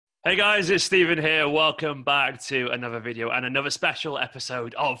Hey guys, it's Stephen here. Welcome back to another video and another special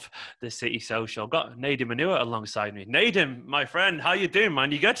episode of the City Social. Got Nedum Onuoha alongside me. Nedum, my friend, how you doing,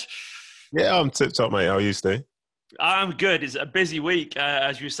 man? You good? Yeah, I'm tip top, mate. How are you, Steve? I'm good. It's a busy week,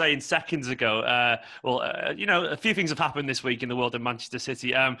 as you were saying seconds ago. A few things have happened this week in the world of Manchester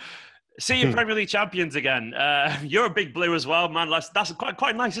City. City are Premier League champions again. You're a big blue as well, man. That's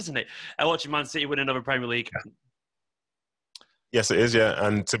quite nice, isn't it? Watching Man City win another Premier League. Yes, it is. Yeah,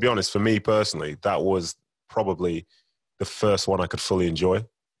 and to be honest, for me personally, that was probably the first one I could fully enjoy,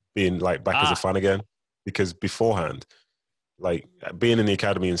 being like back as a fan again. Because beforehand, like being in the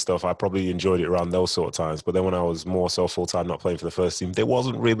academy and stuff, I probably enjoyed it around those sort of times. But then when I was more so full time, not playing for the first team, there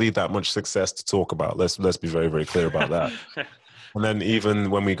wasn't really that much success to talk about. Let's be very very clear about that. And then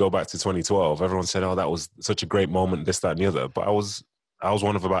even when we go back to 2012, everyone said, "Oh, that was such a great moment, this, that, and the other." But I was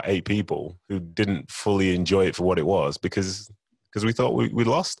one of about 8 people who didn't fully enjoy it for what it was because we thought we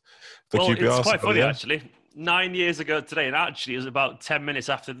lost for Well, QPR. it's quite funny, actually. 9 years ago today, and actually it was about 10 minutes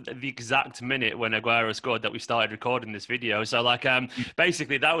after the exact minute when Aguero scored that we started recording this video. So,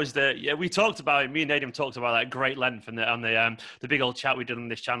 basically, that was we talked about it. Me and Nedum talked about that great length on the big old chat we did on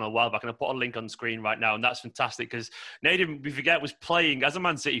this channel a while back, and I put a link on the screen right now, and that's fantastic because Nedum, we forget, was playing as a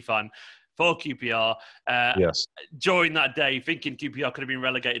Man City fan for QPR Yes. during that day, thinking QPR could have been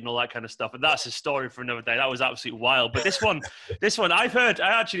relegated and all that kind of stuff. And that's a story for another day. That was absolutely wild. But this one,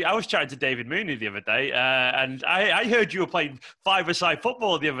 I was chatting to David Mooney the other day, and I heard you were playing five-a-side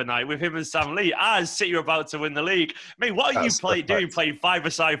football the other night with him and Sam Lee as City were about to win the league. I mean, what are you doing playing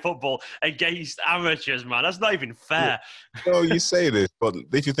five-a-side football against amateurs, man? That's not even fair. No, you say this, but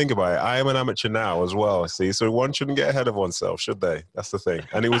if you think about it, I am an amateur now as well. See, so one shouldn't get ahead of oneself, should they? That's the thing.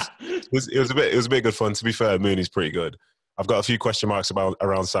 And it was a bit good fun. To be fair, Mooney's pretty good. I've got a few question marks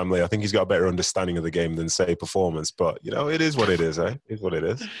around Sam Lee. I think he's got a better understanding of the game than say performance. But it is what it is, eh? It is what it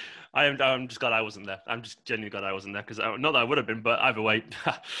is. I'm just glad I wasn't there. I'm just genuinely glad I wasn't there because not that I would have been, but either way,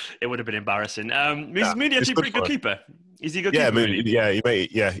 it would have been embarrassing. Mooney actually a pretty good keeper. Is he a good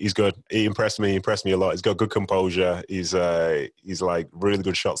keeper? He's good. He impressed me a lot. He's got good composure. He's like really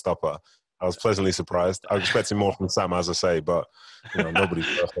good shot stopper. I was pleasantly surprised. I was expecting more from Sam, as I say, but nobody's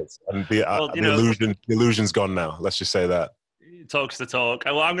perfect. And the illusion's gone now. Let's just say that. Talks the talk.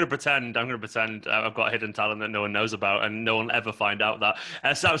 Well, I'm going to pretend I've got a hidden talent that no one knows about, and no one will ever find out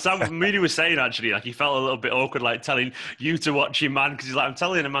that. Sam Mooney was saying actually, like he felt a little bit awkward, like telling you to watch him, man, because he's like, I'm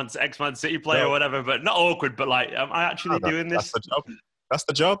telling a ex-Man City player or whatever, but not awkward, but like, am I actually doing this? That's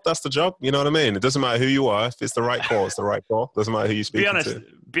the job. That's the job. You know what I mean? It doesn't matter who you are. If it's the right call, it's the right call. Doesn't matter who you speak to.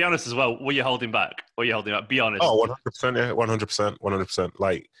 Be honest as well. Were you holding back? Be honest. Oh, 100%. Yeah, 100%. 100%.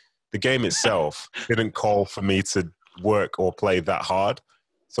 Like the game itself didn't call for me to work or play that hard.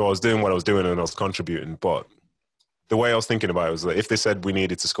 So I was doing what I was doing and I was contributing. But the way I was thinking about it was that if they said we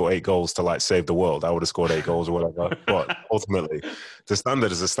needed to score 8 goals to like save the world, I would have scored 8 goals or whatever. But ultimately, the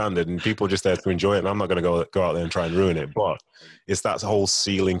standard is a standard and people are just there to enjoy it. And I'm not going to go out there and try and ruin it. But it's that whole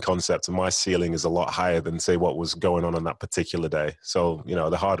ceiling concept. And my ceiling is a lot higher than, say, what was going on that particular day. So,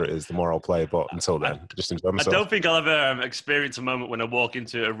 the harder it is, the more I'll play. But until then, just enjoy myself. I don't think I'll ever experience a moment when I walk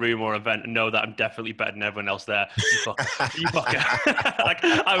into a room or event and know that I'm definitely better than everyone else there. You fucker. Like,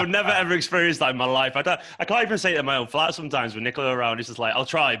 I would never, ever experience that in my life. I can't even say it in my own flat sometimes with Nicola around. It's just like, I'll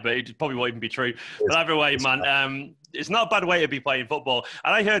try, but it probably won't even be true. But either way, man, it's not a bad way to be playing football.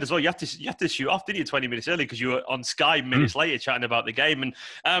 And I heard as well, you have to shoot off, didn't you, 20 minutes early because you were on Sky minutes later chatting about the game.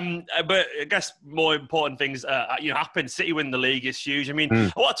 And but I guess more important things happen. City win the league is huge. I mean,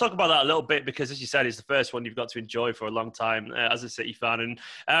 I want to talk about that a little bit because, as you said, it's the first one you've got to enjoy for a long time as a City fan.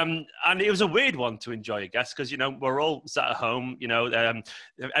 And it was a weird one to enjoy, I guess, because we're all sat at home.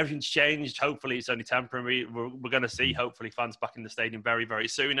 Everything's changed. Hopefully, it's only temporary. We're going to see hopefully fans back in the stadium very, very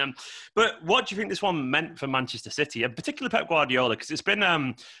soon. But what do you think this one meant for Manchester City? And particularly Pep Guardiola, because it's been,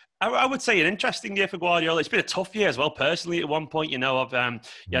 I would say, an interesting year for Guardiola. It's been a tough year as well, personally. At one point, he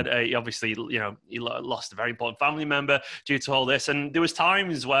obviously, he lost a very important family member due to all this, and there was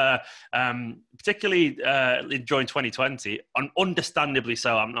times where, particularly during 2020, and understandably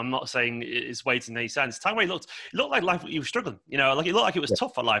so. I'm not saying it's weight in any sense. Time where it looked like life, he was struggling. Like it looked like it was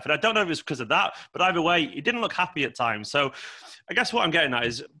tough for life, and I don't know if it was because of that, but either way, he didn't look happy at times. So, I guess what I'm getting at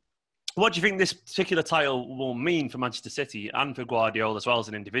is, what do you think this particular title will mean for Manchester City and for Guardiola as well as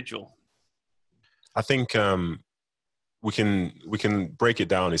an individual? I think we can break it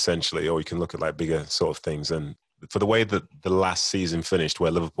down essentially, or we can look at like bigger sort of things. And for the way that the last season finished,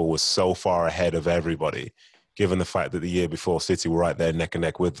 where Liverpool was so far ahead of everybody, given the fact that the year before City were right there neck and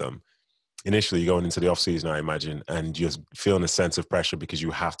neck with them, initially going into the off season, I imagine, and just feeling a sense of pressure because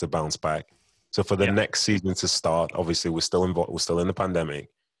you have to bounce back. So for the next season to start, obviously we're still in the pandemic.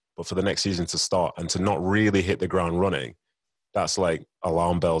 but for the next season to start and to not really hit the ground running, that's like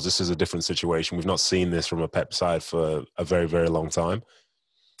alarm bells. This is a different situation. We've not seen this from a Pep side for a very, very long time.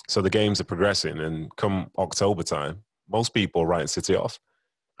 So the games are progressing, and come October time, most people are writing City off.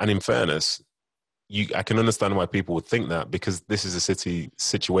 And in fairness, I can understand why people would think that, because this is a City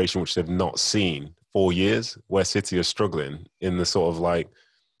situation which they've not seen for years, where City are struggling in the sort of like,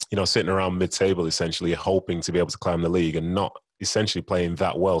 sitting around mid-table, essentially hoping to be able to climb the league and not essentially playing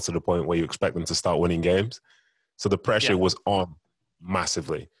that well to the point where you expect them to start winning games. So the pressure was on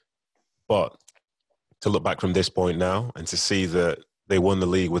massively. But to look back from this point now and to see that they won the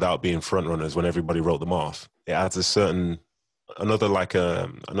league without being front runners when everybody wrote them off, it adds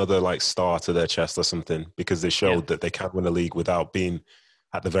another star to their chest or something, because they showed that they can win a league without being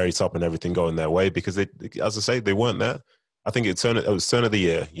at the very top and everything going their way, because they, as I say, they weren't there. I think it was turn of the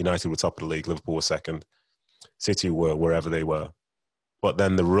year. United were top of the league, Liverpool were second, City were wherever they were. But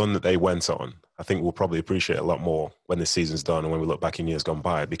then the run that they went on, I think we'll probably appreciate a lot more when this season's done and when we look back in years gone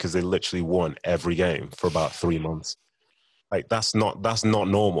by, because they literally won every game for about 3 months. Like that's not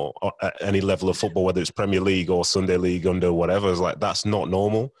normal at any level of football, whether it's Premier League or Sunday League under whatever. It's like, that's not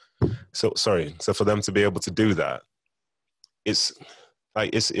normal. So for them to be able to do that, it's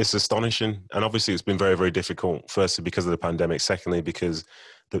astonishing. And obviously it's been very, very difficult, firstly because of the pandemic, secondly because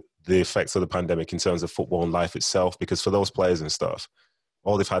the effects of the pandemic in terms of football and life itself, because for those players and stuff,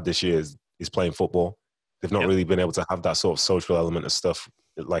 all they've had this year is playing football. They've not really been able to have that sort of social element of stuff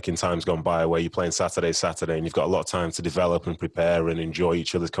like in times gone by, where you're playing Saturday, and you've got a lot of time to develop and prepare and enjoy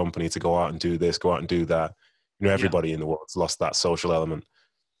each other's company, to go out and do this, go out and do that. Everybody in the world's lost that social element.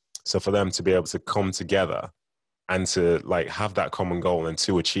 So for them to be able to come together and to like have that common goal and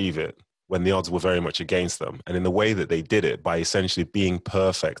to achieve it when the odds were very much against them, and in the way that they did it, by essentially being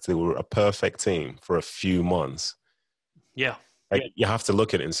perfect, they were a perfect team for a few months. Yeah. Like, you have to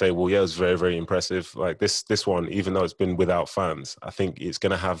look at it and say, well, yeah, it was very, very impressive. Like this one, even though it's been without fans, I think it's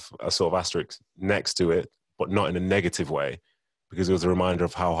going to have a sort of asterisk next to it, but not in a negative way, because it was a reminder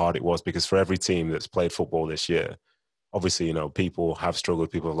of how hard it was. Because for every team that's played football this year, obviously, people have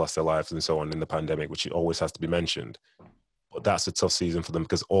struggled, people have lost their lives and so on in the pandemic, which always has to be mentioned. But that's a tough season for them,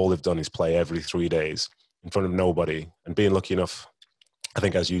 because all they've done is play every 3 days in front of nobody, and being lucky enough, I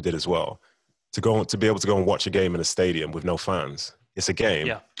think as you did as well, to be able to go and watch a game in a stadium with no fans. It's a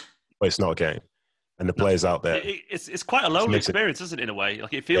game, but it's not a game. And the players out there. It's quite a lonely experience, isn't it, in a way?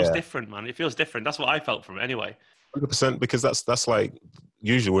 Like, it feels different, man. It feels different. That's what I felt from it anyway. 100%, because that's like,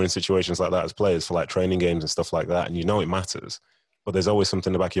 usually we're in situations like that as players for like training games and stuff like that, and it matters. But there's always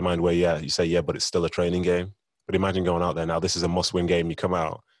something in the back of your mind where, you say, but it's still a training game. But imagine going out there now, this is a must-win game. You come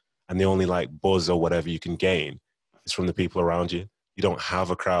out, and the only like buzz or whatever you can gain is from the people around you. You don't have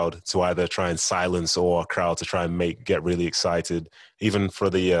a crowd to either try and silence or a crowd to try and get really excited. Even for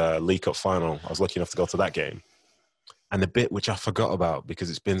the League Cup final, I was lucky enough to go to that game. And the bit which I forgot about because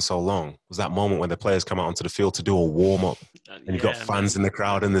it's been so long was that moment when the players come out onto the field to do a warm-up. And you've got fans in the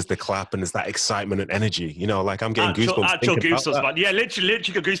crowd, and there's the clap, and there's that excitement and energy. Like, I'm getting goosebumps. Actual goosebumps, man. Yeah, literally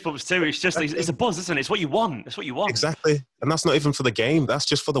got goosebumps too. It's just, it's a buzz, isn't it? It's what you want. It's what you want. Exactly. And that's not even for the game. That's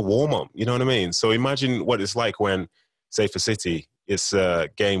just for the warm-up. You know what I mean? So imagine what it's like when, say for City, it's a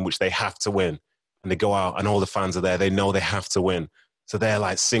game which they have to win, and they go out and all the fans are there. They know they have to win. So they're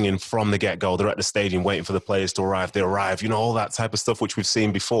like singing from the get-go. They're at the stadium waiting for the players to arrive. They arrive, all that type of stuff which we've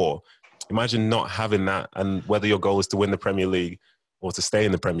seen before. Imagine not having that, and whether your goal is to win the Premier League or to stay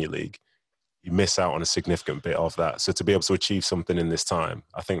in the Premier League, you miss out on a significant bit of that. So to be able to achieve something in this time,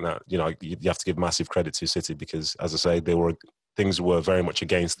 I think that, you have to give massive credit to City, because, as I say, things were very much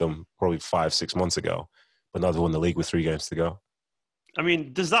against them probably 5-6 months ago, but now they won the league with 3 games to go. I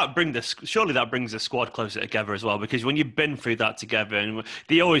mean, surely that brings the squad closer together as well, because when you've been through that together, and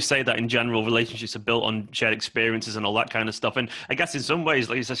they always say that in general, relationships are built on shared experiences and all that kind of stuff. And I guess in some ways,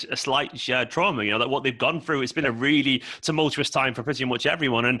 like, it's a slight shared trauma, that what they've gone through, it's been a really tumultuous time for pretty much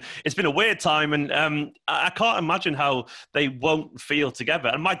everyone. And it's been a weird time. And I can't imagine how they won't feel together.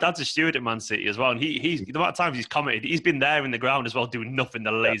 And my dad's a steward at Man City as well. And he's the amount of times he's commented, he's been there in the ground as well, doing nothing,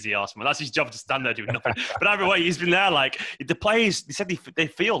 the lazy arse man. That's his job, to stand there doing nothing. But either way, he's been there, like, the players, they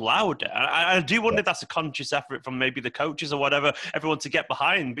feel loud. I do wonder if that's a conscious effort from maybe the coaches or whatever, everyone to get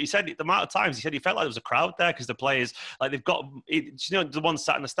behind. But he said the amount of times he felt like there was a crowd there, because the players, like, they've got, the ones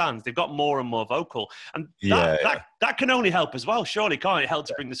sat in the stands, they've got more and more vocal, and that can only help as well. Surely, can't it help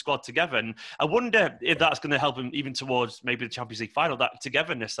to bring the squad together? And I wonder if that's going to help them even towards maybe the Champions League final, that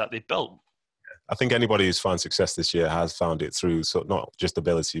togetherness that they've built. I think anybody who's found success this year has found it through, so not just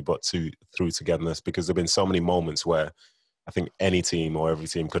ability, but through togetherness, because there have been so many moments where I think any team or every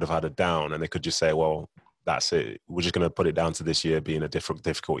team could have had a down, and they could just say, well, that's it. We're just going to put it down to this year being a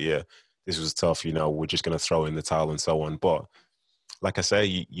difficult year. This was tough, you know, we're just going to throw in the towel and so on. But like I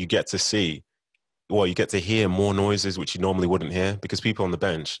say, you get to see, well, you get to hear more noises which you normally wouldn't hear, because people on the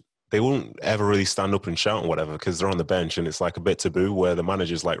bench, they won't ever really stand up and shout or whatever because they're on the bench and it's like a bit taboo where the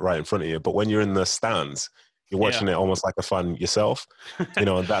manager's like right in front of you. But when you're in the stands, you're watching it almost like a fan yourself, you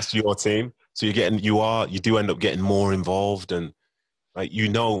know, and that's your team. So you do end up getting more involved, and like, you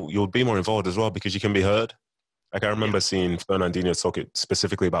know, you'll be more involved as well because you can be heard. Like I remember seeing Fernandinho talk it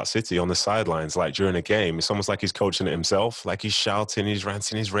specifically about City on the sidelines, like during a game. It's almost like he's coaching it himself. Like he's shouting, he's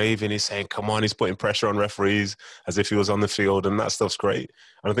ranting, he's raving, he's saying, come on, he's putting pressure on referees as if he was on the field. And that stuff's great.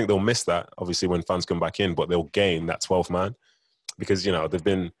 I don't think they'll miss that, obviously, when fans come back in, but they'll gain that 12th man because, you know, they've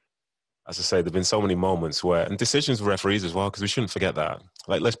been, as I say, there've been so many moments where, and decisions with referees as well, because we shouldn't forget that.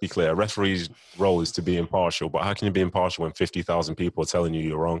 Like, let's be clear, a referee's role is to be impartial, but how can you be impartial when 50,000 people are telling you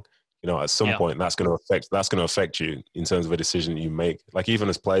you're wrong? You know, at some point, that's going to affect you in terms of a decision that you make. Like even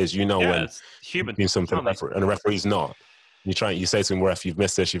as players, you know, when human doing something and a referee's not. You say to him, ref, you've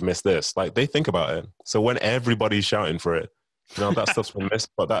missed this. Like they think about it. So when everybody's shouting for it, you know, that stuff's been missed.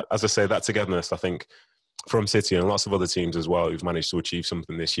 But that, as I say, that togetherness, I think, from City and lots of other teams as well who've managed to achieve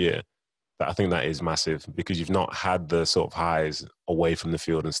something this year, that I think that is massive because you've not had the sort of highs away from the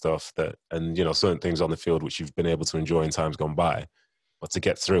field and stuff and you know, certain things on the field which you've been able to enjoy in times gone by. But to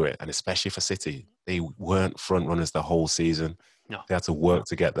get through it, and especially for City, they weren't front runners the whole season. No. They had to work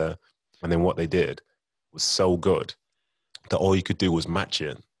to get there. And then what they did was so good that all you could do was match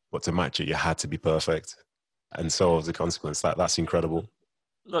it. But to match it, you had to be perfect. And so as a consequence, that's incredible.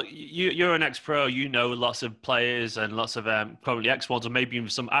 Look, you're an ex-pro. You know lots of players and lots of probably ex-ones, or maybe even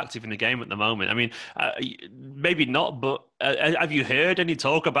some active in the game at the moment. I mean, maybe not, but have you heard any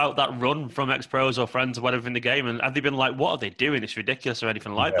talk about that run from ex-pros or friends or whatever in the game? And have they been like, what are they doing? It's ridiculous or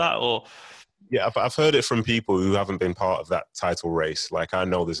anything like that? Or yeah, I've heard it from people who haven't been part of that title race. Like I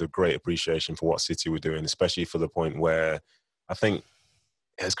know there's a great appreciation for what City were doing, especially for the point where I think,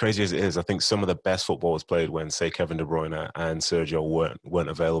 as crazy as it is, I think some of the best football was played when, say, Kevin De Bruyne and Sergio weren't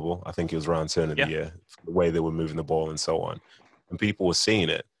available. I think it was around turn of the year, the way they were moving the ball and so on. And people were seeing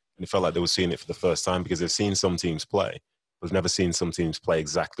it. And it felt like they were seeing it for the first time because they've seen some teams play. But they've never seen some teams play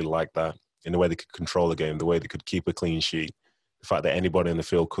exactly like that, in the way they could control the game, the way they could keep a clean sheet, the fact that anybody in the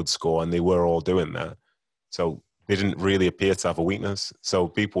field could score, and they were all doing that. So they didn't really appear to have a weakness. So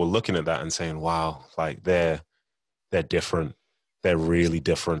people were looking at that and saying, wow, like they're different. They're really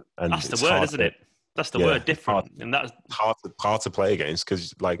different, and that's the word, isn't it? That's the word, different, and that's hard to play against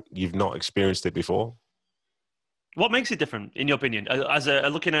because like you've not experienced it before. What makes it different, in your opinion, as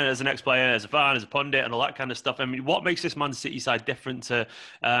looking at it as an ex-player, as a fan, as a pundit, and all that kind of stuff? I mean, what makes this Man City side different to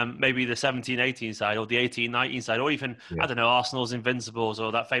maybe the 17-18 side or the 18-19 side, or even, I don't know, Arsenal's Invincibles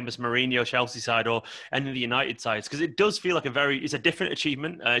or that famous Mourinho Chelsea side or any of the United sides? Because it does feel like it's a different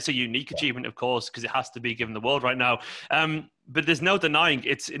achievement. It's a unique achievement, of course, because it has to be given the world right now. But there's no denying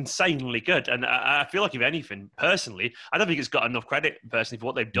it's insanely good. And I feel like, if anything, personally, I don't think it's got enough credit, personally, for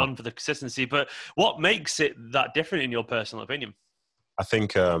what they've done for the consistency. But what makes it that different, in your personal opinion? I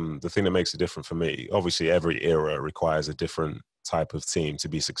think the thing that makes it different for me, obviously every era requires a different type of team to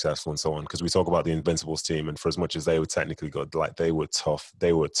be successful and so on. Because we talk about the Invincibles team, and for as much as they were technically good, like they were tough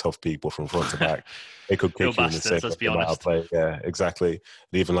people from front to back. They could kick you in the same. Let's be honest. Yeah, exactly.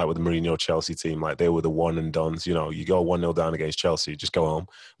 And even like with the Mourinho Chelsea team, like they were the one and dones. You know, you go 1-0 down against Chelsea, just go home,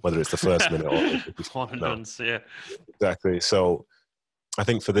 whether it's the first minute or one and dones. Yeah, exactly. So I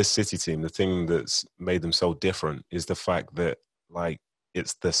think for this City team, the thing that's made them so different is the fact that like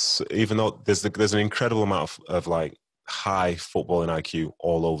it's this. Even though there's an incredible amount of like high footballing IQ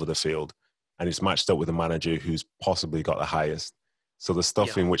all over the field, and it's matched up with a manager who's possibly got the highest. So the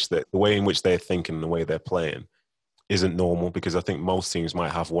stuff in which the way in which they're thinking and the way they're playing isn't normal, because I think most teams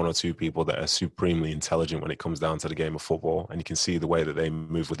might have one or two people that are supremely intelligent when it comes down to the game of football, and you can see the way that they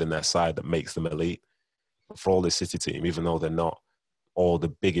move within their side that makes them elite. But for all this City team, even though they're not all the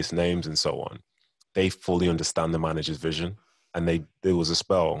biggest names and so on, they fully understand the manager's vision. And there was a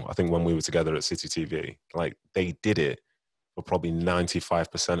spell, I think, when we were together at City TV, like they did it for probably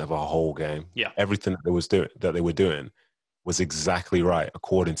 95% of our whole game. Yeah. Everything that they were doing was exactly right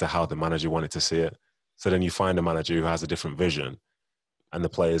according to how the manager wanted to see it. So then you find a manager who has a different vision and the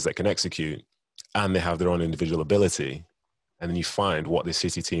players that can execute, and they have their own individual ability. And then you find what the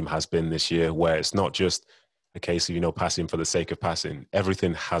City team has been this year, where it's not just a case of, you know, passing for the sake of passing.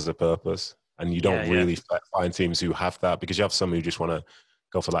 Everything has a purpose. And you don't really find teams who have that, because you have some who just want to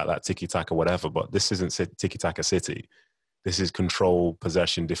go for like that tiki-taka, whatever. But this isn't tiki-taka City. This is control,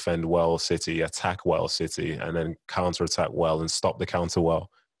 possession, defend well City, attack well City, and then counter-attack well and stop the counter well.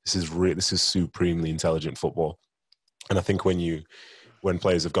 This is supremely intelligent football. And I think when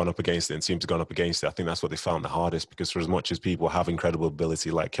players have gone up against it and teams have gone up against it, I think that's what they found the hardest, because for as much as people have incredible ability,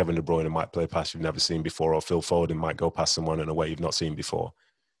 like Kevin De Bruyne might play past you've never seen before, or Phil Foden might go past someone in a way you've not seen before,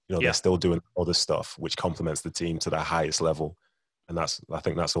 they're still doing other stuff which complements the team to their highest level. And I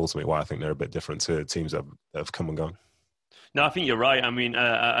think that's ultimately why I think they're a bit different to teams that have come and gone. No, I think you're right. I mean,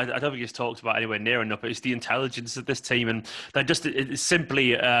 I don't think it's talked about anywhere near enough, but it's the intelligence of this team, and they're just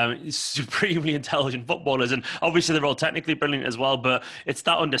simply supremely intelligent footballers. And obviously, they're all technically brilliant as well, but it's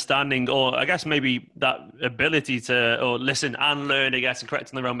that understanding, or I guess maybe that ability to listen and learn, I guess, and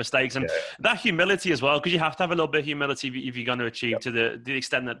correcting their own mistakes, and that humility as well, because you have to have a little bit of humility if you're going to achieve to the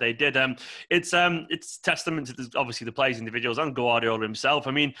extent that they did. It's testament to obviously the players, individuals, and Guardiola himself.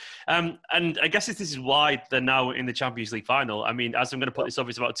 I mean, and I guess this is why they're now in the Champions League final. I mean, as I'm going to put this up,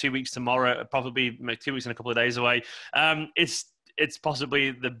 it's about 2 weeks tomorrow, probably 2 weeks and a couple of days away. It's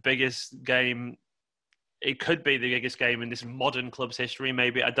possibly the biggest game. It could be the biggest game in this modern club's history.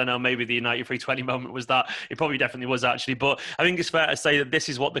 Maybe, I don't know, maybe the United 320 moment was that. It probably definitely was, actually. But I think it's fair to say that this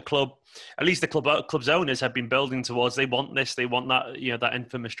is what the club, at least the club's owners, have been building towards. They want this. They want that, that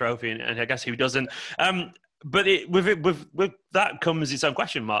infamous trophy. And I guess who doesn't? But with that comes its own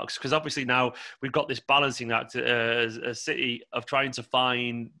question marks, because obviously now we've got this balancing act as a City of trying to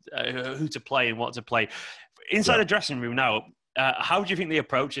find who to play and what to play. Inside the dressing room now, how do you think they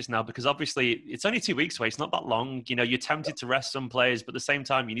approach this now? Because obviously it's only 2 weeks away. It's not that long. You're tempted to rest some players, but at the same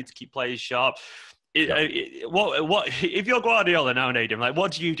time, you need to keep players sharp. What if you're Guardiola now, Nedum? Like,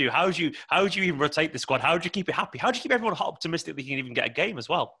 what do you do? How do you even rotate the squad? How do you keep it happy? How do you keep everyone optimistic that you can even get a game as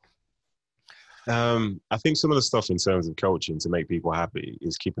well? I think some of the stuff in terms of coaching to make people happy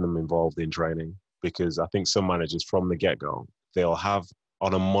is keeping them involved in training, because I think some managers from the get-go, they'll have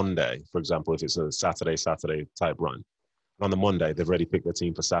on a Monday, for example, if it's a Saturday type run, on the Monday, they've already picked their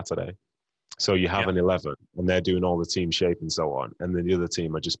team for Saturday. So you have an 11 and they're doing all the team shape and so on. And then the other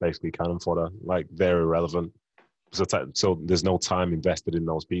team are just basically cannon fodder, like they're irrelevant. So there's no time invested in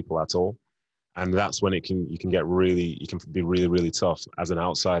those people at all. And that's when you can be really, really tough as an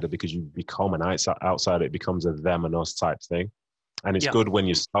outsider, because you become an outsider. It becomes a them and us type thing. And it's good when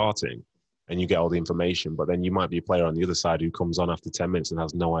you're starting and you get all the information, but then you might be a player on the other side who comes on after 10 minutes and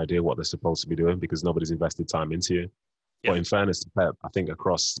has no idea what they're supposed to be doing because nobody's invested time into you. But in fairness to Pep, I think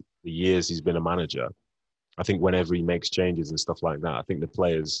across the years he's been a manager, I think whenever he makes changes and stuff like that, I think the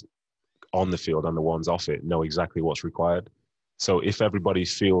players on the field and the ones off it know exactly what's required. So if everybody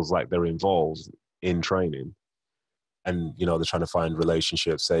feels like they're involved in training and, they're trying to find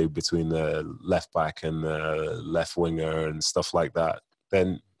relationships, say, between the left back and the left winger and stuff like that,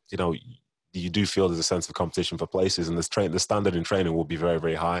 then, you do feel there's a sense of competition for places, and the standard in training will be very,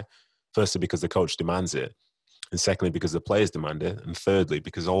 very high. Firstly, because the coach demands it. And secondly, because the players demand it. And thirdly,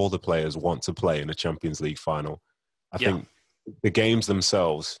 because all the players want to play in a Champions League final. I think the games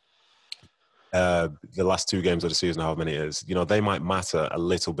themselves, the last 2 games of the season, however many it is, they might matter a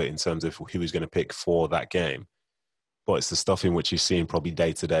little bit in terms of who he's going to pick for that game. But it's the stuff in which you've seen probably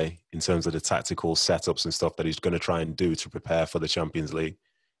day to day in terms of the tactical setups and stuff that he's going to try and do to prepare for the Champions League,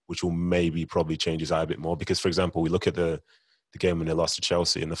 which will probably change his eye a bit more. Because, for example, we look at the game when they lost to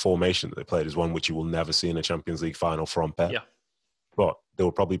Chelsea, and the formation that they played is one which you will never see in a Champions League final from Pep. But there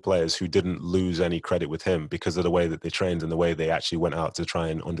were probably players who didn't lose any credit with him because of the way that they trained and the way they actually went out to try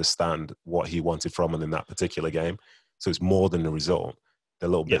and understand what he wanted from them in that particular game. So it's more than the result. There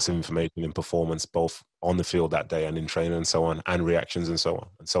are little bits of information in performance, both on the field that day and in training and so on, and reactions and so on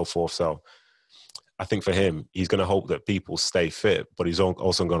and so forth. So I think for him, he's going to hope that people stay fit, but he's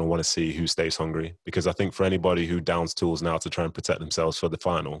also going to want to see who stays hungry. Because I think for anybody who downs tools now to try and protect themselves for the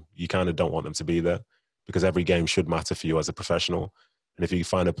final, you kind of don't want them to be there, because every game should matter for you as a professional. And if you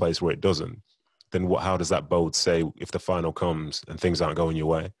find a place where it doesn't, then how does that bode say if the final comes and things aren't going your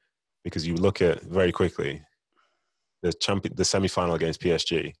way? Because you look at very quickly the semi-final against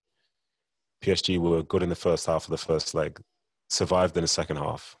PSG. PSG were good in the first half of the first leg, survived in the second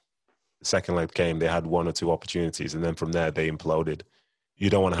half. The second leg came, they had 1 or 2 opportunities, and then from there they imploded. You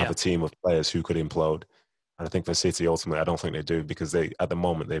don't want to have a team of players who could implode. And I think for City, ultimately, I don't think they do, because at the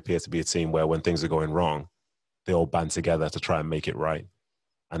moment they appear to be a team where when things are going wrong, they all band together to try and make it right.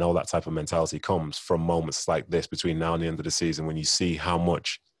 And all that type of mentality comes from moments like this between now and the end of the season, when you see how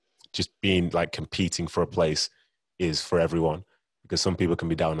much just being like competing for a place is for everyone, because some people can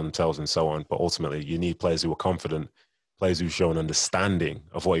be down on themselves and so on. But ultimately, you need players who are confident, players who show an understanding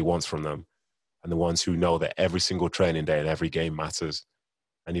of what he wants from them, and the ones who know that every single training day and every game matters.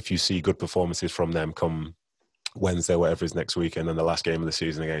 And if you see good performances from them come Wednesday, whatever is next weekend, and the last game of the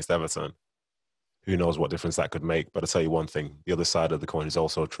season against Everton, who knows what difference that could make. But I'll tell you one thing, the other side of the coin is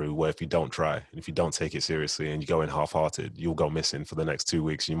also true, where if you don't try, and if you don't take it seriously and you go in half-hearted, you'll go missing for the next 2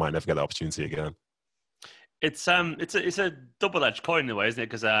 weeks. You might never get the opportunity again. It's a double-edged coin in a way, isn't it?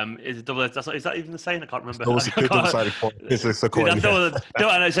 Because it's a double-edged. Is that even the saying? I can't remember. It's a double-sided coin. It's a coin.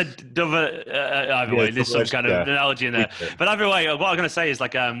 I said double. Either way, there's some kind of analogy in there. But either way, what I'm going to say is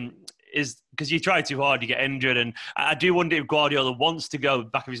like is because you try too hard, you get injured, and I do wonder if Guardiola wants to go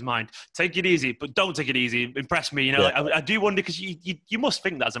back of his mind, take it easy, but don't take it easy. Impress me, you know. Yeah. I do wonder because you must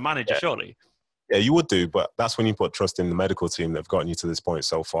think that as a manager, surely. Yeah, you would do, but that's when you put trust in the medical team that have gotten you to this point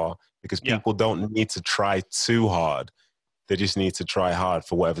so far. Because people don't need to try too hard; they just need to try hard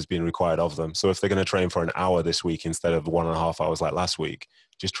for whatever's being required of them. So if they're going to train for an hour this week instead of 1.5 hours like last week,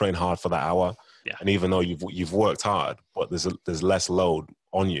 just train hard for that hour. Yeah. And even though you've worked hard, but there's less load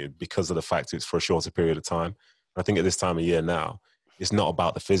on you because of the fact it's for a shorter period of time. I think at this time of year now, it's not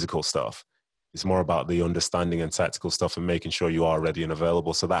about the physical stuff. It's more about the understanding and tactical stuff and making sure you are ready and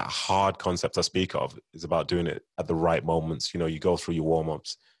available. So that hard concept I speak of is about doing it at the right moments. You know, you go through your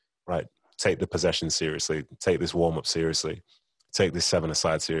warm-ups, right? Take the possession seriously. Take this warm-up seriously. Take this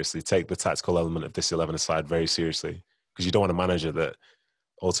 7-a-side seriously. Take the tactical element of this 11-a-side very seriously. Because you don't want a manager that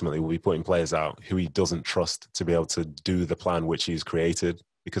ultimately will be putting players out who he doesn't trust to be able to do the plan which he's created.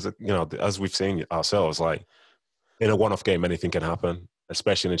 Because, you know, as we've seen ourselves, like in a one-off game, anything can happen,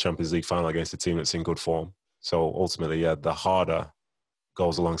 especially in a Champions League final against a team that's in good form. So ultimately, the harder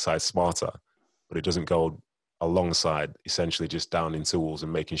goes alongside smarter, but it doesn't go alongside essentially just down in tools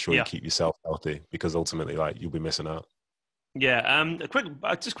and making sure you keep yourself healthy, because ultimately, like, you'll be missing out. Yeah,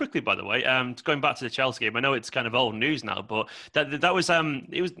 just quickly, by the way, going back to the Chelsea game, I know it's kind of old news now, but that was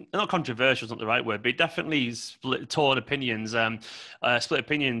it was not controversial, is not the right word, but it definitely split opinions on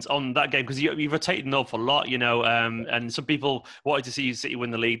that game because you rotated an awful lot, you know, and some people wanted to see City win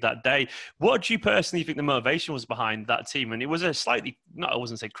the league that day. What do you personally think the motivation was behind that team? And it was a slightly, I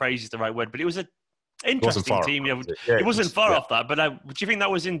wasn't say crazy is the right word, but it was an interesting team. It wasn't far off that, but do you think that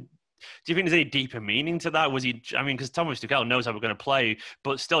was in? Do you think there's any deeper meaning to that? Was he? I mean, because Thomas Tuchel knows how we're going to play,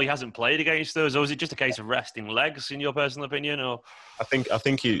 but still he hasn't played against those. Or was it just a case of resting legs, in your personal opinion? Or I think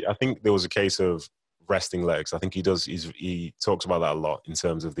there was a case of resting legs. I think he talks about that a lot in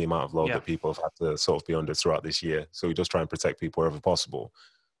terms of the amount of load that people have had to sort of be under throughout this year. So he does try and protect people wherever possible.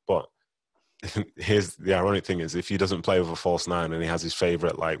 But here's the ironic thing: is if he doesn't play with a false nine and he has his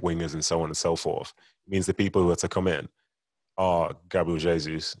favorite like wingers and so on and so forth, it means the people who are to come in are Gabriel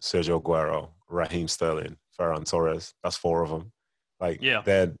Jesus, Sergio Aguero, Raheem Sterling, Ferran Torres. That's 4 of them. Like,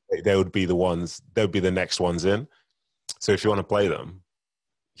 they would be the ones. They would be the next ones in. So if you want to play them,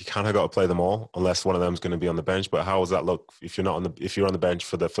 you kind of got to play them all, unless one of them's going to be on the bench. But how does that look if you're on the bench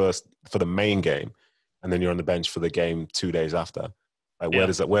for the main game, and then you're on the bench for the game 2 days after? Like,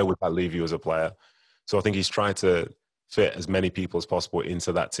 where would that leave you as a player? So I think he's trying to fit as many people as possible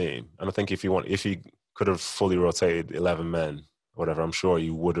into that team. And I think if he could have fully rotated 11 men, whatever, I'm sure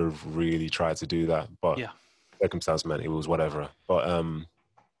you would have really tried to do that. But circumstance meant it was whatever. But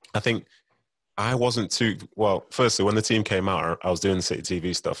I think I wasn't too... Well, firstly, when the team came out, I was doing the City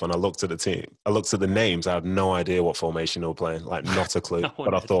TV stuff, and I looked at the team. I looked at the names. I had no idea what formation they were playing. Like, not a clue.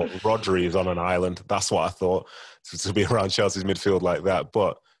 But I thought, Rodri is on an island. That's what I thought, to be around Chelsea's midfield like that.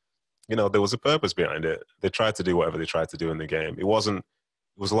 But, you know, there was a purpose behind it. They tried to do whatever they tried to do in the game. It was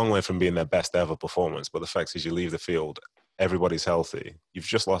a long way from being their best ever performance, but the fact is you leave the field, everybody's healthy. You've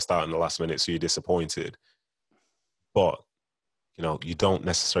just lost out in the last minute, so you're disappointed. But, you know, you don't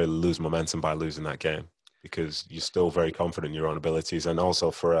necessarily lose momentum by losing that game because you're still very confident in your own abilities. And also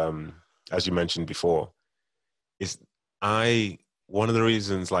for, as you mentioned before, one of the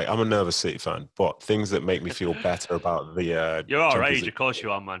reasons, like, I'm a nervous City fan, but things that make me feel better about the... You're our age, of course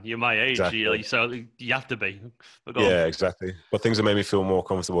you are, man. You're my age, exactly. So you have to be. Exactly. But things that make me feel more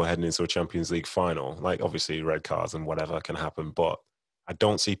comfortable heading into a Champions League final, like obviously red cards and whatever can happen, but I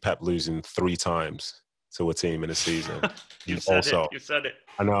don't see Pep losing 3 times to a team in a season. You said it.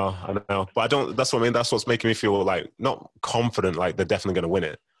 I know. But I don't... That's what I mean. That's what's making me feel, like, not confident, like they're definitely going to win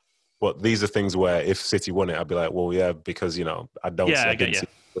it. But these are things where if City won it, I'd be like, well, yeah, because, you know, I don't see it.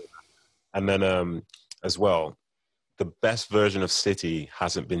 And then as well, the best version of City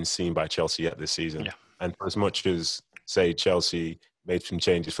hasn't been seen by Chelsea yet this season. Yeah. And for as much as, say, Chelsea made some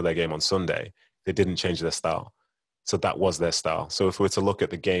changes for their game on Sunday, they didn't change their style. So that was their style. So if we were to look at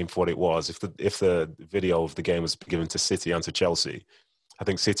the game for what it was, if the video of the game was given to City and to Chelsea, I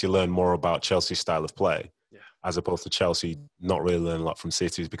think City learned more about Chelsea's style of play. As opposed to Chelsea not really learning a lot from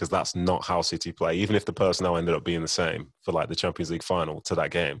City's, because that's not how City play. Even if the personnel ended up being the same for like the Champions League final to that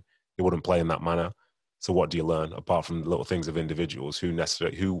game, they wouldn't play in that manner. So what do you learn apart from the little things of individuals who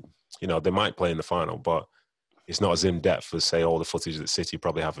they might play in the final, but it's not as in-depth as, say, all the footage that City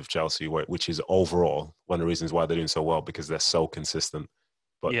probably have of Chelsea, which is overall one of the reasons why they're doing so well, because they're so consistent.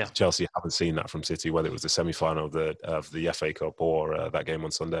 But Yeah. Chelsea haven't seen that from City, whether it was the semi-final of the FA Cup or that game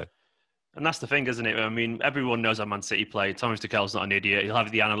on Sunday. And that's the thing, isn't it? I mean, everyone knows how Man City play. Thomas Tuchel's not an idiot. He'll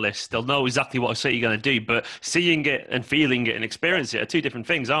have the analysts. They'll know exactly what City are going to do. But seeing it and feeling it and experiencing it are two different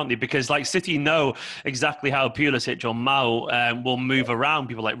things, aren't they? Because, like, City know exactly how Pulisic or Mao will move around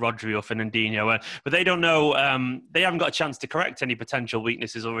people like Rodri or Fernandinho. But they don't know, they haven't got a chance to correct any potential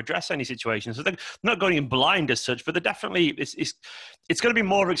weaknesses or address any situations. So they're not going in blind as such, but they're definitely, it's going to be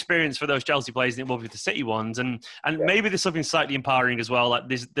more experience for those Chelsea players than it will be for the City ones. And maybe there's something slightly empowering as well. Like,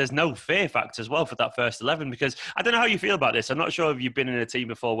 there's no fear factor as well for that first 11, because I don't know how you feel about this. I'm not sure if you've been in a team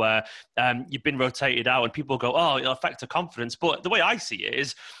before where you've been rotated out and people go, oh, it'll affect the confidence. But the way I see it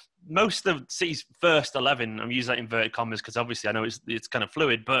is most of City's first 11, I'm using that inverted commas because obviously I know it's kind of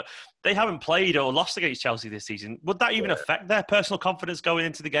fluid, but they haven't played or lost against Chelsea this season. Would that even affect their personal confidence going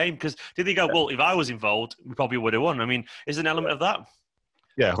into the game? Because did they go, well, if I was involved, we probably would have won? I mean, is there an element of that?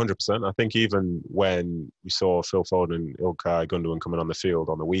 Yeah, 100%. I think even when we saw Phil Foden and Ilkay Gundogan coming on the field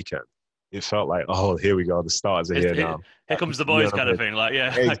on the weekend, it felt like, oh, here we go. The starters are here now. Here comes the boys, kind of thing. Like,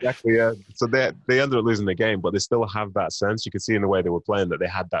 yeah. Exactly, yeah. So they ended up losing the game, but they still have that sense. You could see in the way they were playing that they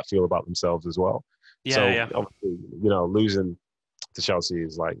had that feel about themselves as well. Obviously, losing to Chelsea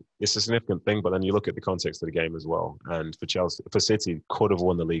is like, it's a significant thing, but then you look at the context of the game as well. And for City, could have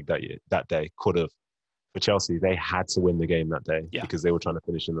won the league that day, could have. For Chelsea, they had to win the game that day because they were trying to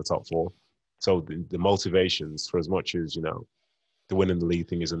finish in the top four. So the motivations, for as much as, the winning the league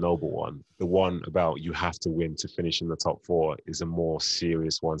thing is a noble one, the one about you have to win to finish in the top four is a more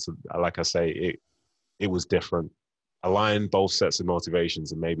serious one. So like I say, it was different. Align both sets of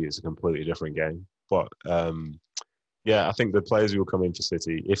motivations and maybe it's a completely different game. But I think the players who will come in for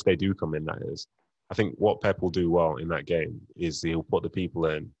City, if they do come in, that is, I think what Pep will do well in that game is he'll put the people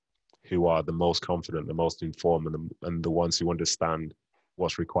in who are the most confident, the most informed, and the ones who understand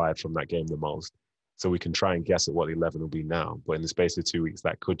what's required from that game the most. So we can try and guess at what the 11 will be now. But in the space of 2 weeks,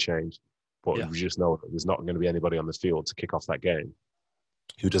 that could change. But we just know that there's not going to be anybody on the field to kick off that game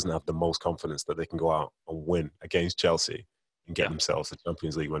who doesn't have the most confidence that they can go out and win against Chelsea and get themselves the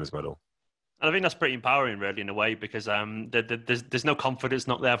Champions League winners' medal. And I think that's pretty empowering, really, in a way, because there's no confidence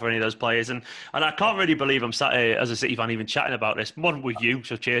not there for any of those players. And I can't really believe I'm sat here as a City fan even chatting about this. One with you,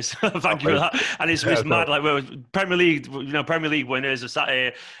 so cheers. Thank you for that. And it's mad. Like, we're Premier League winners are sat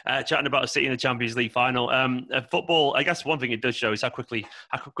here chatting about a City in the Champions League final. Football, I guess one thing it does show is how quickly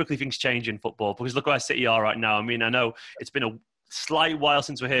things change in football. Because look where City are right now. I mean, I know it's been a slight while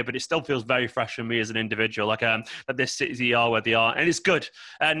since we're here, but it still feels very fresh for me as an individual, like that this City are where they are, and it's good.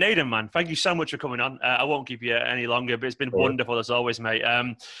 Nedum, man, thank you so much for coming on. I won't keep you any longer, but it's been wonderful as always, mate.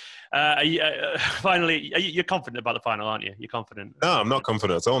 Finally, you're confident about the final, aren't you? You're confident? No, I'm not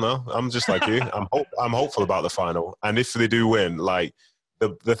confident at all. No, I'm just like you. I'm hopeful about the final, and if they do win, like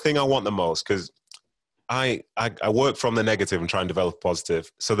the thing I want the most, because I work from the negative and try and develop positive.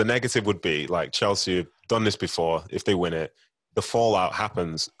 So the negative would be like Chelsea have done this before. If they win it, the fallout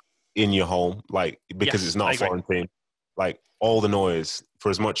happens in your home, like, because it's not a foreign team. Like, all the noise, for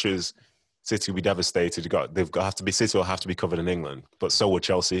as much as City will be devastated, City will have to be covered in England, but so will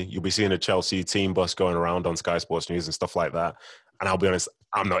Chelsea. You'll be seeing a Chelsea team bus going around on Sky Sports News and stuff like that. And I'll be honest,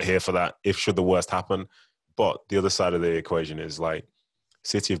 I'm not here for that should the worst happen. But the other side of the equation is, like,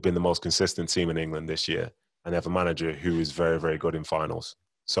 City have been the most consistent team in England this year, and they have a manager who is very, very good in finals.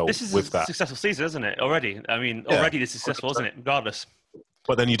 So this is with a successful season, isn't it? Already. I mean, already this is successful, 100%. Isn't it? Regardless.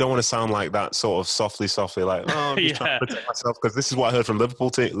 But then you don't want to sound like that sort of softly, like, oh, I'm just trying to protect myself. Because this is what I heard from Liverpool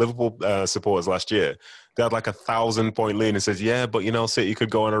supporters last year. They had like 1,000-point lead and says, yeah, but City could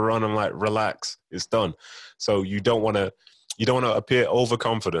go on a run. I'm like, relax, it's done. So you don't want to appear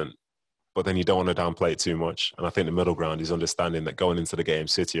overconfident, but then you don't want to downplay it too much. And I think the middle ground is understanding that going into the game,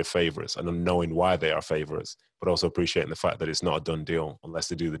 City are favourites, and knowing why they are favourites, but also appreciating the fact that it's not a done deal unless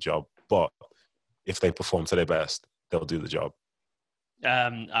they do the job. But if they perform to their best, they'll do the job.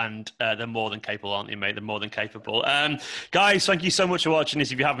 And they're more than capable, aren't they, mate? They're more than capable. Guys, thank you so much for watching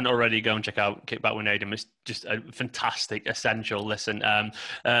this. If you haven't already, go and check out Kickback with Nedum. It's just a fantastic, essential listen.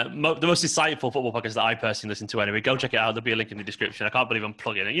 The most insightful football podcast that I personally listen to anyway. Go check it out. There'll be a link in the description. I can't believe I'm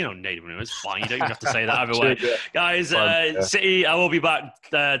plugging it. Nedum, it's fine. You don't even have to say that either way. Guys, City, I will be back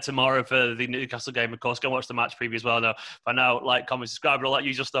tomorrow for the Newcastle game, of course. Go watch the match preview as well. Now, for now, like, comment, subscribe, and all that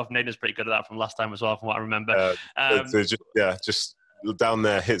usual stuff. Nedum's pretty good at that from last time as well, from what I remember. Just down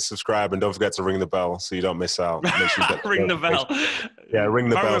there, hit subscribe, and don't forget to ring the bell so you don't miss out. Make sure you get ring the bell. Yeah, ring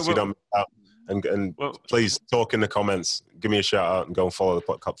the bell so you don't miss out. And Well, please talk in the comments. Give me a shout out and go and follow the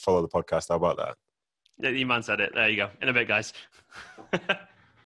podcast. How about that? yeah, the man said it. There you go. In a bit, guys.